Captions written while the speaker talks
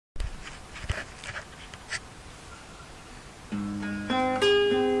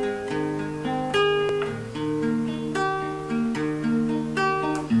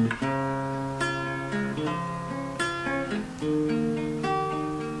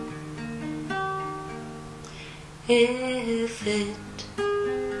If it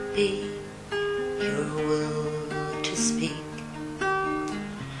be your will to speak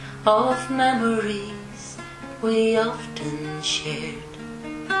of memories we often shared,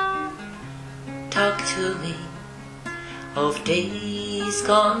 talk to me of days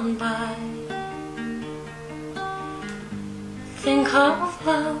gone by. Think of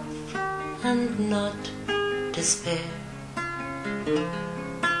love and not despair.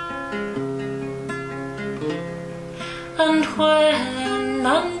 And when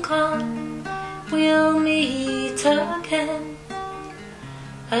I'm gone, we'll meet again,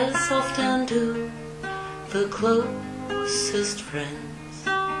 as often do the closest friends.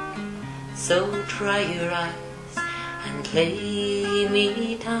 So dry your eyes and lay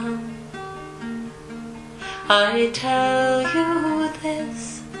me down. I tell you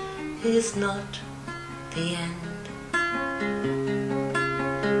this is not the end.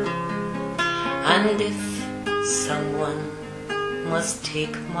 And if someone must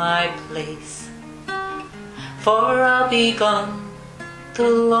take my place, for I'll be gone the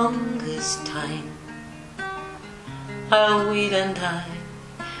longest time, I'll wait and I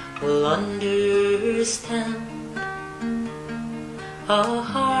will understand. A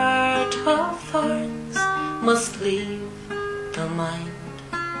heart of thorns must leave the mind.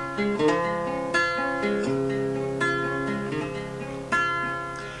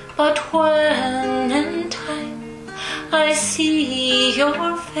 But when in time I see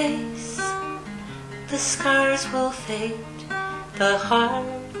your face, the scars will fade, the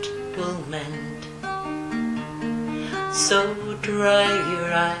heart will mend. So dry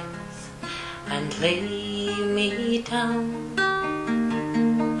your eyes and lay me down.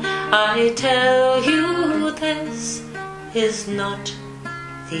 I tell you this is not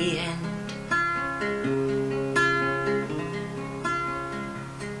the end.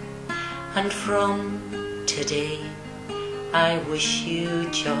 And from today I wish you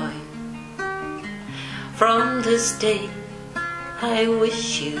joy. From this day I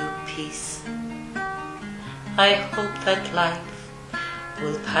wish you peace. I hope that life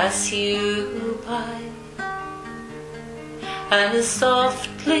will pass you by as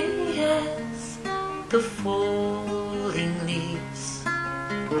softly as the falling leaves.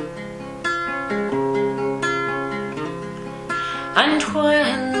 And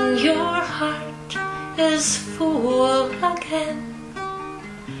when your heart is full again,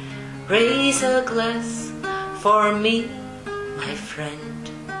 raise a glass for me, my friend,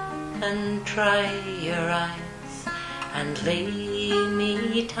 and dry your eyes and lay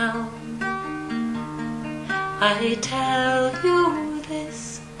me down. I tell you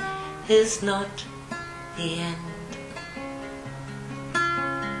this is not the end.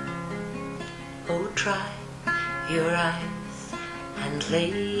 Oh, dry your eyes and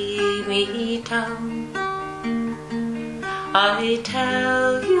lay me down. I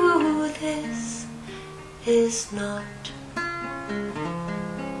tell you this is not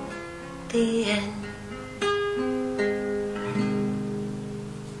the end.